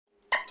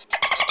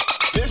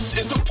This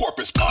is the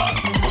Porpoise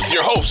Pod with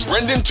your hosts,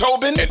 Brendan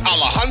Tobin and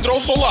Alejandro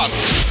Solano.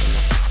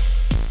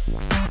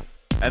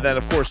 And then,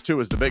 of course, Tua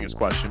is the biggest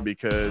question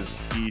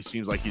because he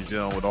seems like he's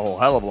dealing with a whole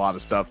hell of a lot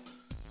of stuff.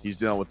 He's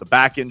dealing with the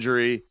back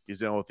injury. He's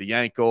dealing with the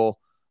ankle.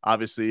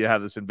 Obviously, you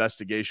have this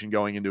investigation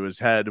going into his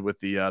head with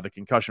the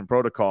concussion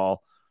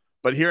protocol.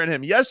 But hearing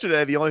him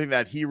yesterday, the only thing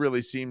that he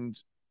really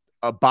seemed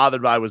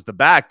bothered by was the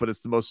back, but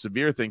it's the most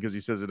severe thing because he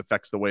says it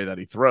affects the way that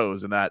he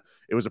throws and that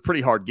it was a pretty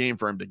hard game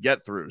for him to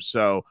get through.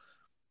 So,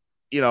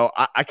 you know,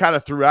 I kind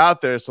of threw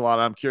out there, Solana,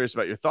 I'm curious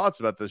about your thoughts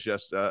about this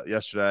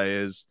yesterday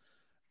is,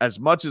 as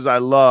much as I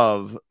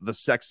love the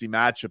sexy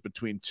matchup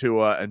between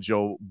Tua and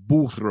Joe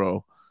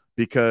Burrow,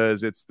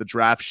 because it's the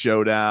draft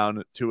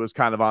showdown, Tua's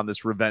kind of on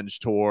this revenge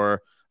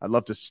tour. I'd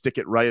love to stick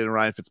it right in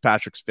Ryan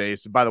Fitzpatrick's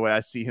face. And by the way,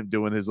 I see him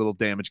doing his little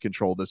damage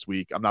control this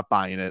week. I'm not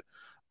buying it.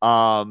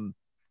 But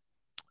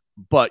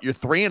you're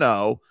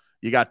 3-0.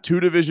 You got 2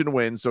 division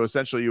wins. So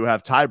essentially you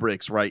have tie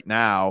breaks right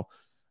now.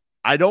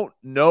 I don't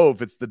know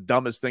if it's the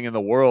dumbest thing in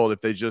the world if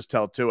they just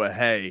tell Tua,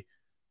 hey,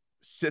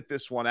 sit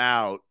this one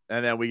out,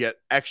 and then we get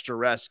extra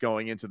rest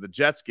going into the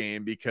Jets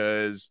game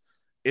because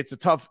it's a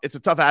tough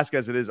ask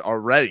as it is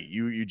already.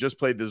 You just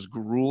played this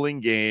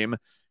grueling game.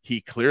 He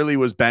clearly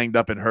was banged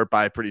up and hurt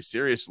by it pretty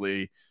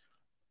seriously.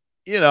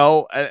 You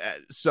know,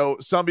 so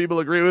some people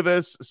agree with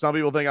this. Some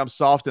people think I'm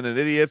soft and an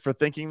idiot for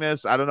thinking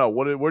this. I don't know.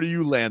 Where do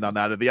you land on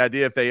that? Or the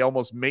idea if they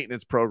almost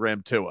maintenance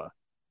program Tua?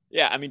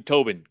 Yeah, I mean,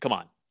 Tobin, come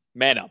on,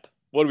 man up.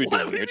 What are we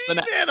doing here?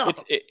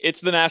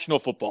 It's the National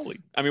Football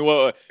League. I mean,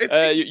 well,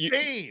 it's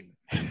insane.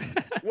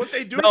 What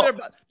they do to their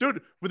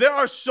dude, there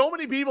are so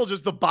many people,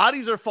 just the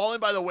bodies are falling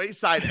by the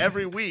wayside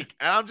every week.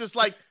 And I'm just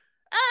like,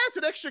 it's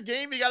an extra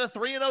game. You got a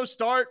 3-0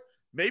 start.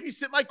 Maybe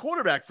sit my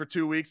quarterback for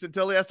 2 weeks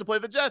until he has to play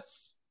the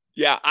Jets.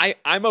 Yeah,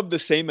 I'm of the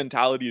same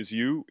mentality as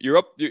you.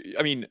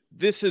 I mean,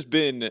 this has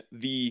been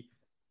the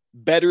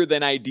better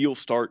than ideal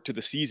start to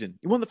the season.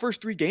 You won the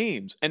first 3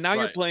 games, and now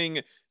you're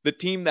playing the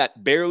team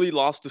that barely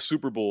lost the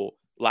Super Bowl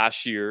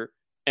last year.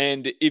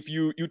 And if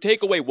you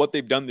take away what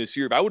they've done this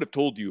year, if I would have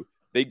told you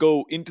they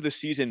go into the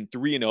season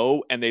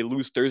 3-0 and they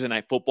lose Thursday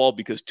Night Football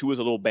because Tua's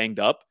a little banged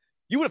up,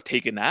 you would have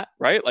taken that,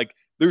 right? Like,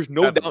 there's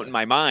no doubt in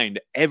my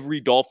mind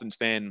every Dolphins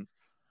fan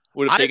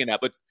would have taken that.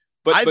 But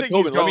I think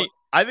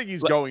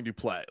he's going to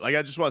play. Like,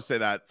 I just want to say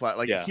that flat.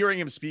 Like, hearing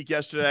him speak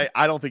yesterday,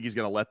 I don't think he's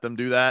going to let them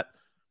do that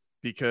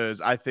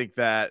because I think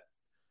that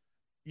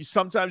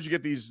sometimes you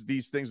get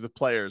these things with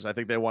players. I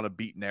think they want to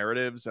beat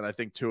narratives, and I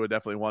think Tua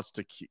definitely wants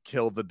to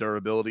kill the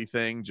durability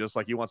thing, just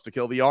like he wants to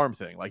kill the arm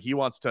thing. Like, he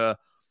wants to,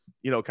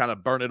 kind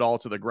of burn it all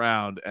to the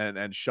ground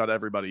and shut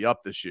everybody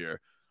up this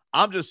year.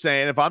 I'm just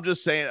saying, if I'm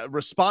just saying a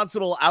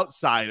responsible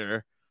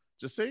outsider,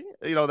 just saying,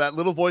 that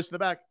little voice in the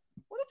back,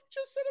 what if you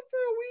just sit him for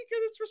a week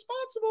and it's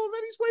responsible and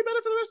then he's way better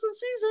for the rest of the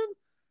season?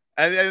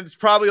 And it's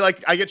probably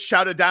like I get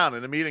shouted down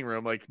in a meeting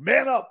room, like,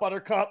 man up,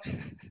 Buttercup.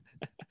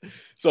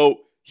 So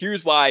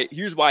here's why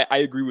I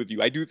agree with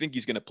you. I do think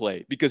he's going to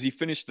play because he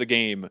finished the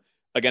game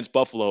against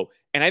Buffalo.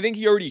 And I think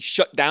he already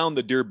shut down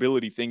the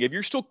durability thing. If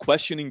you're still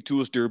questioning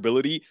Tua's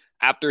durability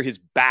after his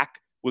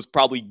back was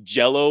probably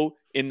jello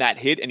in that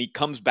hit and he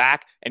comes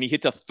back and he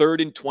hits a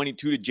 3rd and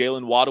 22 to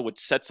Jalen Waddle, which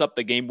sets up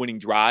the game-winning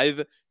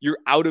drive, you're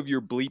out of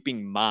your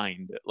bleeping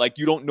mind. Like,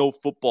 you don't know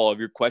football if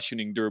you're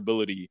questioning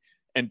durability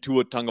and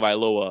Tua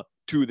Tagovailoa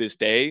to this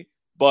day.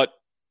 But,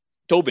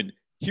 Tobin,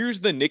 here's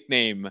the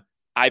nickname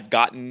I've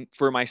gotten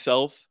for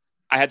myself.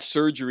 I had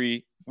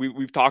surgery.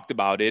 We've talked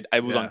about it. I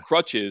was on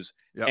crutches.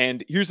 Yep.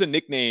 And here's the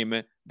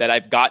nickname that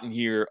I've gotten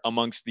here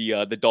amongst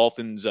the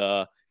Dolphins,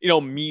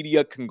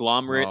 media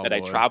conglomerate that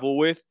I travel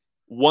with.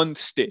 One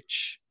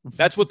Stitch.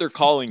 That's what they're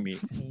calling me.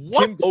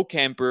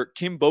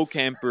 Kim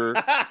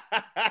Bokamper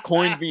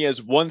coined me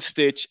as One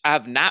Stitch. I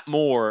have Nat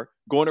Moore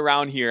going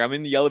around here. I'm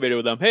in the elevator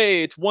with them.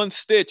 Hey, it's One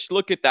Stitch.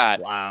 Look at that.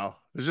 Wow.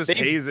 There's just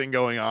hazing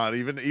going on.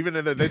 Even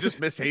in they just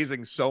miss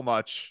hazing so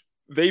much.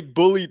 They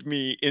bullied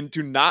me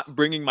into not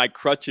bringing my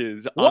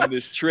crutches on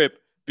this trip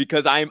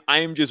because I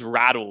am just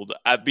rattled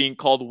at being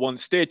called One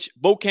Stitch.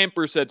 Bo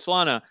Camper said,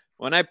 Solana,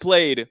 when I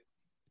played,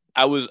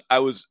 I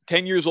was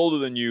 10 years older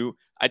than you.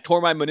 I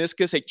tore my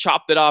meniscus. They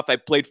chopped it off. I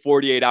played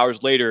 48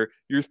 hours later.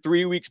 You're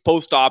 3 weeks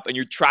post-op and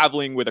you're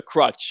traveling with a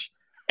crutch.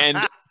 And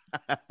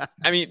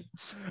I'm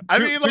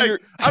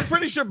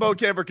pretty sure Bo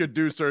Camper could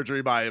do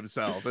surgery by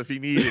himself if he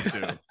needed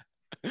to.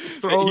 Just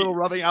throw a little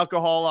rubbing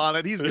alcohol on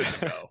it. He's good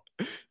to go.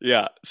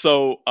 Yeah.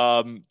 So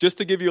just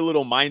to give you a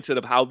little mindset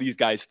of how these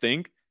guys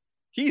think,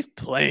 he's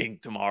playing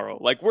tomorrow.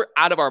 Like, we're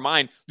out of our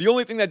mind. The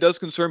only thing that does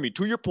concern me,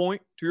 to your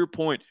point,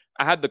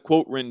 I had the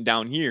quote written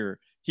down here.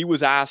 He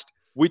was asked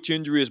which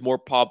injury is more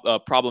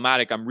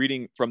problematic. I'm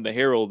reading from the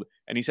Herald,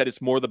 and he said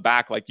it's more the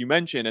back, like you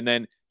mentioned. And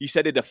then he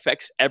said it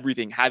affects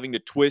everything, having to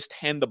twist,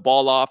 hand the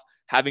ball off,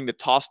 having to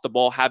toss the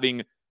ball,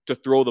 having to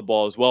throw the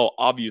ball as well,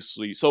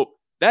 obviously. So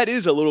that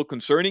is a little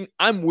concerning.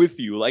 I'm with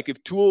you. Like,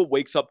 if Tua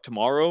wakes up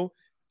tomorrow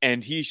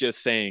and he's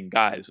just saying,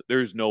 guys,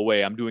 there's no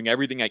way. I'm doing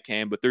everything I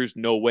can, but there's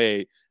no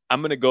way.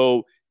 I'm going to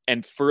go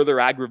and further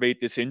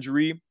aggravate this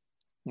injury,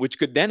 which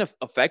could then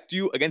affect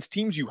you against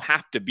teams you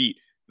have to beat.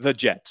 The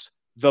Jets,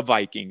 the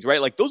Vikings,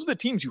 right? Like those are the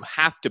teams you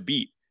have to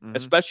beat,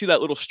 especially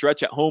that little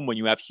stretch at home when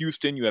you have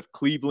Houston, you have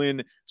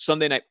Cleveland,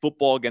 Sunday Night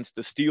Football against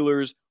the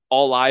Steelers.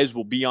 All eyes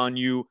will be on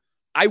you.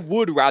 I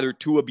would rather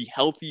Tua be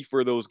healthy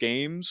for those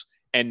games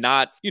and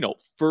not,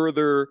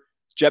 further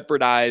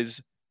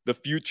jeopardize the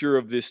future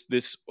of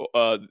this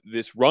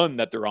run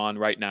that they're on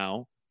right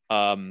now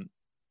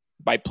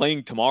by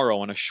playing tomorrow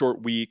on a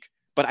short week.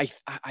 But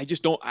I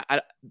just don't.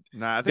 I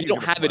think they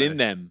don't have it in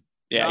them.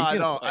 Yeah,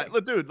 no, I know.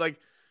 Dude,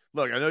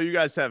 look, I know you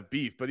guys have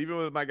beef, but even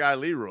with my guy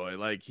Leroy,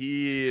 like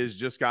he has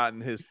just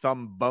gotten his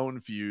thumb bone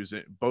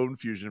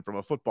fusion from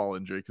a football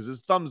injury because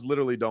his thumbs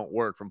literally don't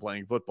work from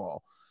playing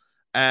football.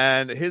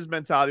 And his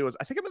mentality was,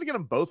 I think I'm going to get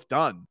them both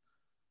done.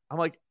 I'm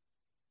like,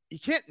 you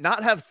can't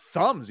not have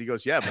thumbs. He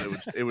goes, yeah,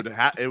 but it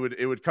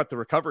would cut the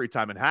recovery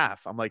time in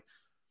half. I'm like,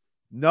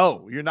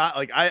 no, you're not.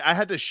 Like I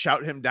had to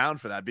shout him down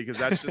for that because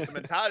that's just the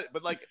mentality.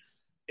 But like,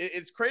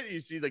 it's crazy.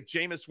 You see like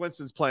Jameis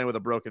Winston's playing with a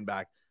broken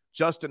back.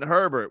 Justin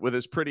Herbert with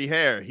his pretty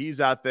hair.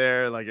 He's out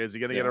there. Like, is he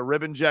going to get a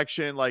rib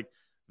injection? Like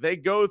they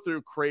go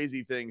through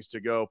crazy things to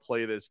go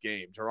play this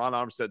game. Teron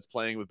Armstead's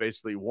playing with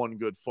basically one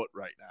good foot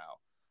right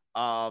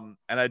now.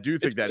 And I do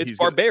think that it's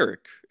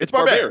barbaric. It's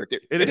barbaric.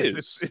 It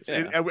is.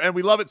 And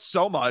we love it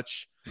so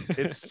much.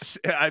 It's,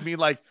 I mean,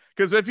 like,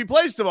 because if he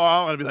plays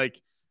tomorrow, I'm going to be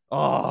like,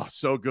 oh,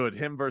 so good.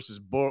 Him versus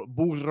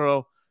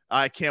Burro.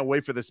 I can't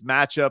wait for this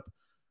matchup.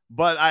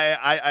 But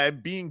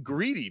I'm being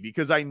greedy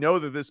because I know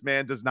that this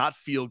man does not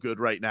feel good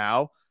right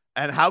now.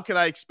 And how can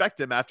I expect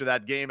him after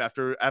that game,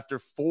 after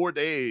 4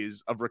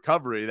 days of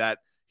recovery, that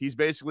he's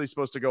basically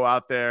supposed to go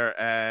out there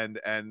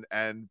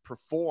and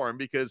perform?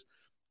 Because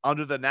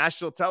under the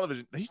national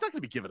television, he's not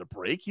going to be given a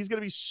break. He's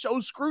going to be so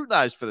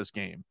scrutinized for this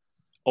game.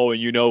 Oh,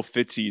 and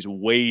Fitzy's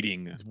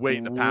waiting. He's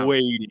waiting to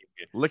pounce.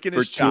 Licking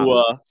his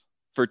chops.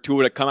 For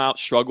Tua to come out,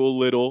 struggle a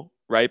little,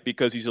 right?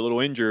 Because he's a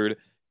little injured,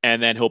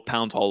 and then he'll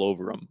pounce all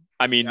over him.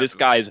 I mean, This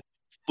guy's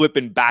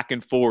flipping back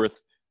and forth,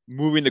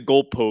 moving the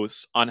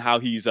goalposts on how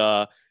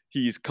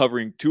he's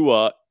covering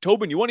Tua.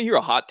 Tobin, you want to hear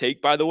a hot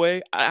take, by the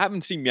way? I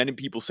haven't seen many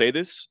people say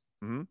this.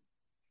 Mm-hmm.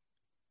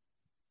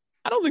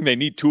 I don't think they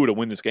need Tua to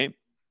win this game.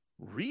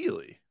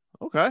 Really?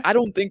 Okay. I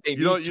don't think they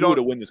need Tua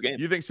to win this game.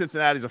 You think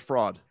Cincinnati's a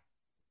fraud?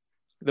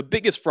 The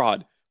biggest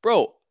fraud.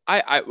 Bro,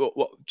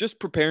 well, just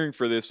preparing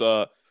for this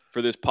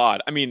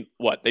pod. I mean,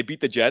 what? They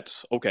beat the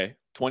Jets? Okay.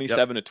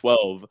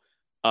 27-12.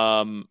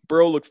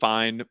 Burrow looked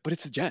fine, but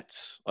it's the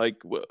Jets.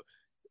 Like,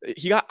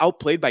 he got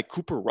outplayed by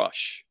Cooper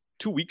Rush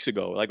 2 weeks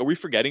ago. Like, are we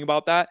forgetting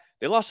about that?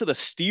 They lost to the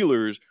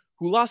Steelers,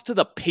 who lost to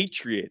the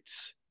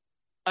Patriots.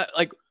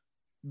 Like,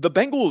 the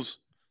Bengals,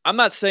 I'm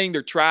not saying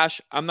they're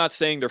trash. I'm not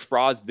saying they're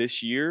frauds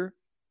this year.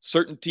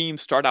 Certain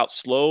teams start out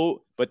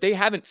slow, but they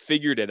haven't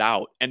figured it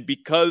out. And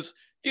because,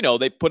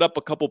 they put up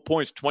a couple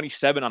points,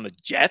 27 on the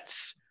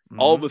Jets,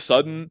 all of a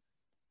sudden,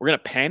 we're going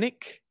to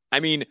panic? I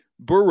mean,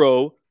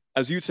 Burrow,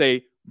 as you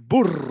say,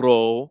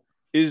 Burrow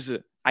is,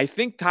 I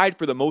think, tied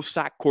for the most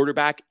sacked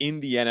quarterback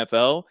in the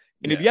NFL.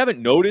 And if you haven't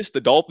noticed,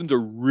 the Dolphins are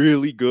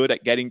really good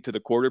at getting to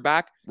the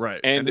quarterback. Right.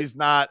 And he's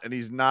not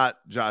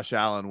Josh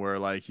Allen, where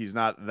like he's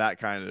not that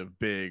kind of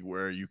big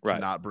where you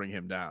cannot bring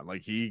him down.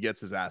 Like he gets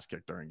his ass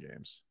kicked during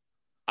games.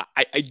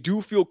 I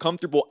do feel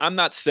comfortable. I'm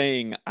not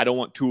saying I don't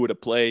want Tua to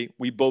play.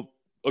 We both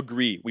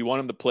agree. We want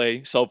him to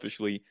play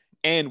selfishly.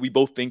 And we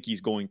both think he's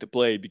going to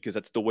play because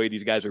that's the way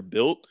these guys are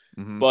built.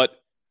 Mm-hmm. But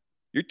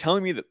you're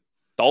telling me that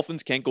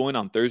Dolphins can't go in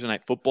on Thursday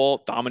Night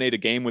Football, dominate a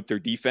game with their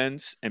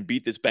defense, and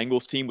beat this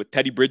Bengals team with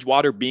Teddy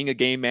Bridgewater being a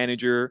game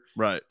manager.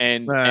 Right.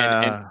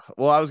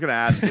 Well, I was going to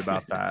ask you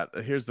about that.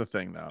 Here's the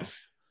thing, though.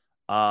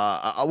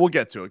 We'll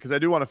get to it because I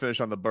do want to finish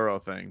on the Burrow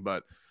thing.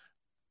 But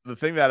the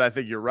thing that I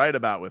think you're right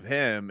about with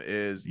him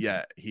is,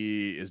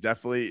 he is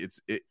definitely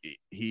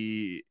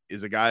he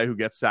is a guy who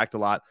gets sacked a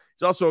lot.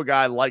 He's also a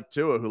guy like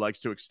Tua who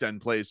likes to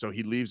extend plays, so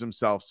he leaves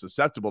himself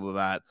susceptible to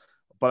that.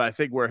 But I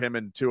think where him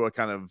and Tua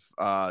kind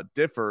of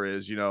differ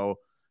is,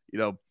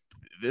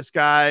 this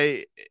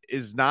guy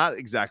is not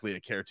exactly a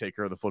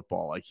caretaker of the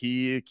football. Like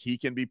he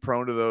can be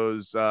prone to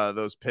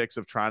those picks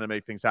of trying to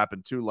make things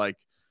happen too.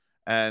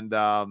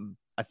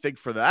 I think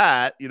for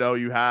that,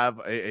 you have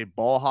a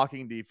ball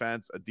hawking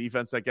defense, a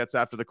defense that gets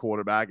after the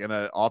quarterback, and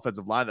an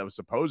offensive line that was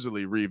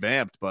supposedly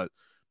revamped, but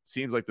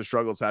seems like the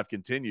struggles have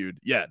continued.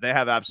 Yeah, they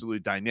have absolutely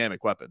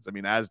dynamic weapons. I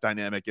mean, as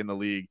dynamic in the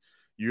league.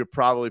 You could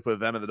probably put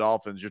them and the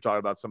Dolphins. You're talking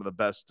about some of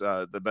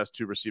the best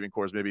two receiving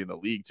cores maybe in the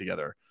league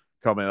together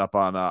coming up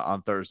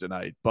on Thursday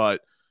night. But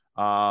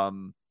I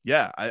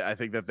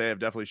think that they have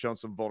definitely shown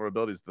some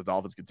vulnerabilities that the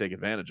Dolphins can take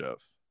advantage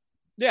of.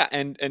 Yeah,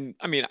 and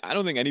I mean, I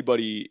don't think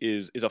anybody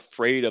is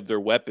afraid of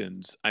their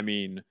weapons. I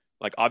mean,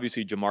 like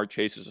obviously Jamar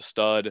Chase is a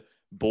stud.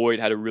 Boyd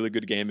had a really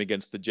good game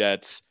against the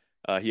Jets.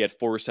 He had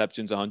 4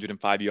 receptions,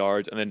 105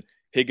 yards, and then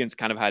Higgins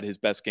kind of had his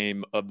best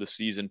game of the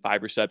season,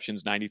 5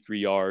 receptions, 93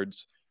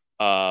 yards.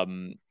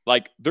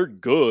 Like they're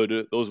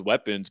good, those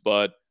weapons,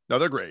 but no,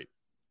 they're great.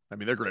 I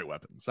mean, they're great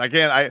weapons. I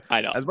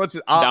know as much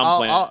as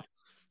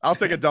I'll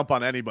take a dump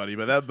on anybody,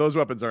 but those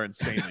weapons are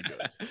insanely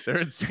good. They're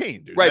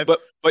insane, dude. Right. But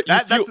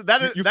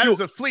that is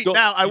a fleet.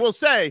 Now I will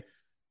say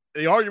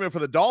the argument for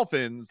the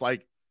Dolphins,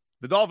 like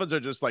the Dolphins are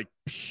just like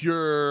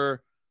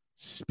pure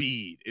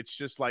speed. It's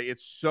just like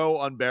it's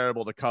so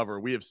unbearable to cover.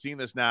 We have seen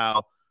this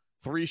now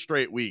 3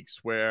 straight weeks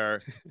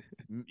where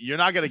you're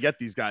not going to get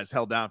these guys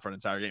held down for an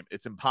entire game.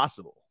 It's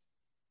impossible.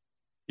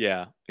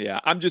 Yeah.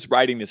 I'm just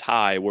riding this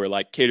high where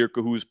like Kader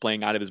Kahu's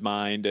playing out of his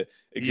mind.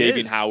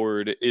 Xavier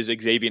Howard is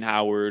Xavier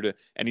Howard,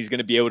 and he's going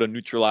to be able to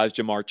neutralize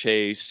Jamar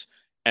Chase.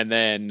 And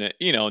then,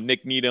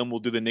 Nick Needham will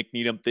do the Nick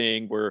Needham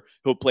thing where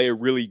he'll play a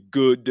really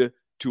good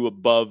to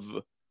above,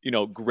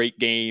 great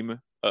game.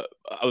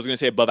 I was going to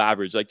say above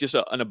average, like just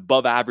an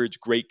above average,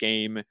 great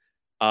game.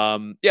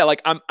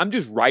 Like I'm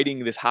just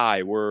riding this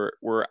high where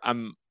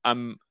I'm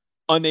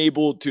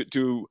unable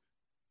to,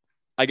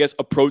 I guess,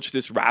 approach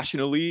this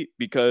rationally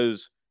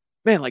because,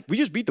 man, like we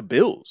just beat the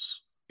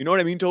Bills. You know what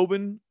I mean,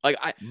 Tobin? Like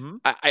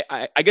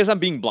I guess I'm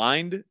being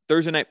blind.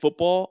 Thursday Night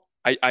Football.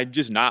 I'm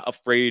just not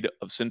afraid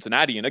of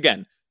Cincinnati. And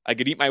again, I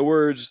could eat my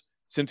words.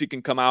 Cincy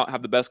can come out,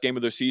 have the best game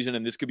of their season,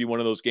 and this could be one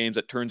of those games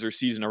that turns their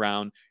season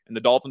around. And the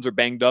Dolphins are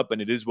banged up,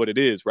 and it is what it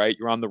is, right?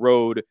 You're on the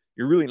road.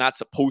 You're really not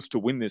supposed to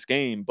win this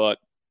game, but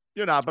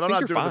you're not. But I'm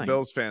not doing fine. the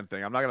Bills fan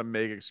thing. I'm not going to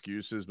make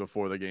excuses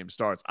before the game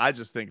starts. I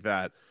just think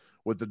that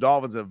what the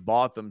Dolphins have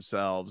bought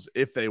themselves,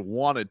 if they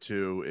wanted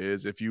to,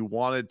 is if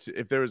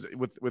there was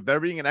with there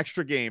being an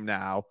extra game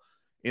now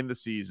in the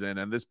season,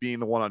 and this being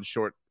the one on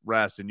short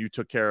rest, and you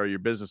took care of your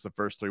business the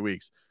first 3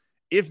 weeks.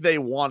 If they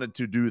wanted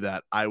to do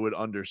that, I would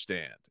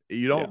understand.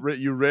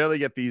 You rarely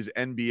get these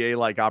NBA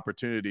like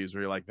opportunities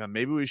where you're like, man,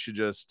 maybe we should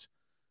just,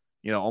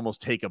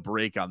 almost take a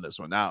break on this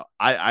one. Now,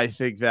 I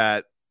think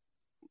that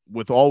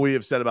with all we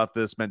have said about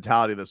this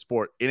mentality of the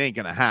sport, it ain't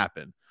going to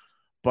happen.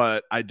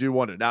 But I do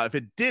wonder. Now, if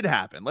it did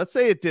happen, let's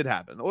say it did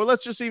happen, or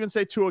let's just even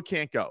say Tua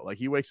can't go. Like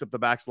he wakes up, the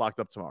back's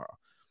locked up tomorrow.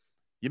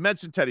 You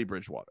mentioned Teddy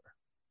Bridgewater.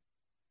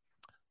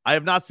 I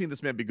have not seen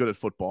this man be good at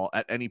football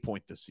at any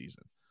point this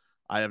season.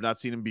 I have not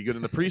seen him be good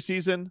in the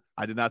preseason.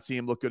 I did not see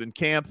him look good in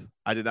camp.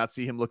 I did not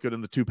see him look good in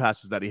the 2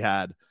 passes that he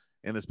had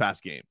in this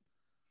past game.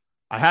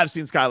 I have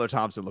seen Skylar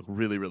Thompson look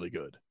really, really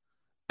good.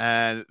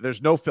 And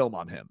there's no film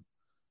on him.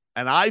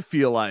 And I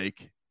feel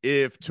like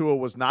if Tua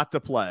was not to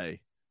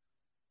play,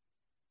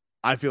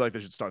 I feel like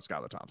they should start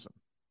Skylar Thompson.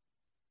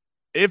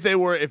 If they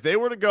were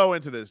to go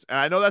into this, and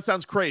I know that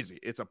sounds crazy.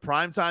 It's a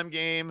primetime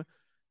game.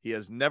 He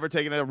has never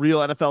taken a real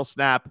NFL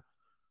snap.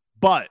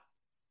 But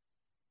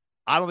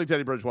I don't think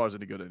Teddy Bridgewater is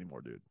any good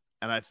anymore, dude.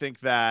 And I think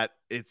that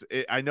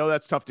I know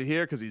that's tough to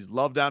hear because he's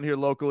loved down here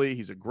locally.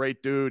 He's a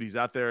great dude. He's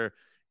out there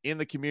in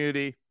the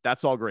community.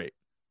 That's all great.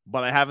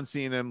 But I haven't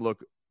seen him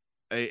look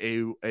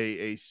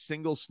a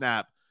single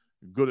snap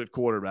good at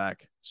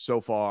quarterback so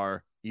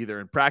far, either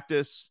in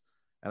practice.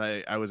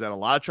 And I was at a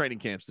lot of training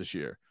camps this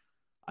year.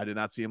 I did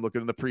not see him look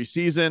good in the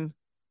preseason.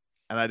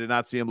 And I did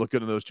not see him look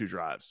good in those 2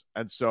 drives.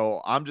 And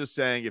so I'm just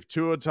saying if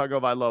Tua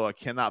Tagovailoa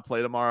cannot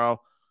play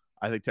tomorrow,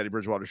 I think Teddy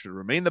Bridgewater should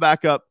remain the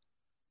backup,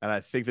 and I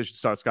think they should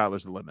start Skylar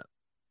to the limit.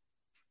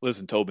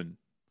 Listen, Tobin,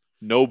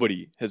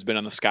 nobody has been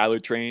on the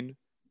Skylar train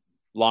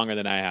longer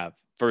than I have.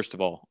 First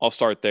of all, I'll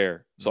start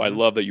there. So I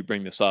love that you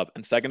bring this up.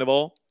 And second of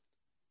all,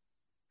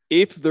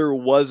 if there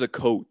was a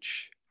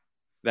coach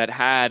that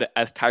had,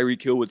 as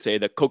Tyreek Hill would say,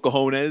 the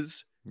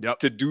cojones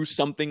to do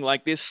something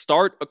like this,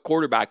 start a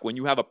quarterback when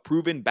you have a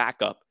proven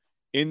backup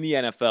in the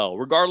NFL,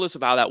 regardless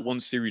of how that one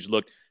series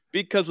looked,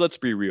 because let's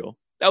be real,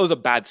 that was a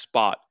bad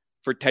spot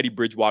for Teddy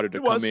Bridgewater to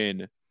come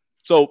in.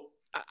 So,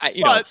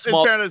 in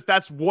fairness,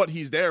 that's what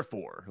he's there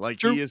for. Like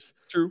true, he is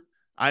true.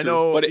 I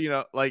know, but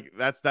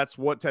that's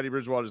what Teddy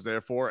Bridgewater is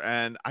there for.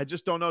 And I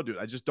just don't know, dude.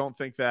 I just don't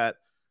think that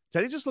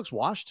Teddy just looks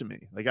washed to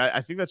me. Like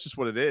I think that's just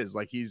what it is.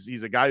 Like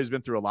he's a guy who's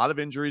been through a lot of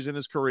injuries in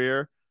his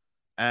career,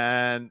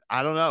 and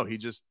I don't know.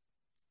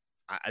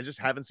 I just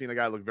haven't seen a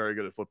guy look very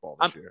good at football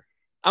this year.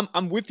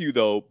 I'm with you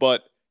though,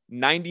 but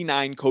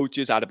 99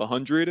 coaches out of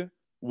 100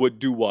 would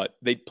do what?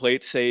 They'd play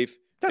it safe.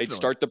 Definitely. They'd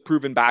start the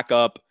proven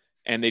backup,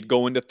 and they'd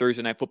go into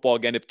Thursday Night Football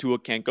again if Tua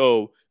can't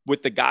go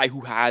with the guy who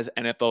has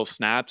NFL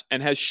snaps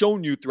and has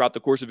shown you throughout the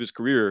course of his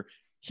career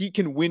he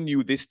can win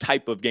you this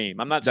type of game.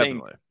 I'm not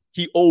saying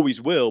he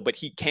always will, but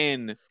he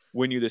can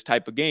win you this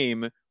type of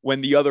game when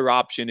the other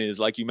option is,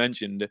 like you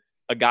mentioned,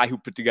 a guy who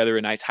put together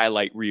a nice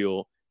highlight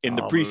reel in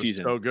the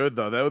preseason. So good,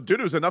 though. Dude,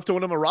 it was enough to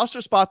win him a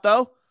roster spot,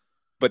 though.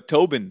 But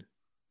Tobin,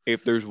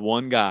 if there's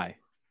one guy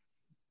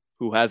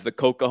who has the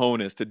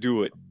cojones to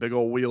do it, big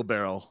old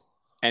wheelbarrow,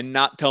 and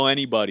not tell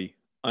anybody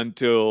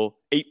until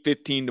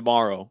 8:15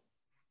 tomorrow,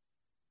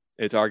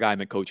 it's our guy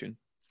McCochin.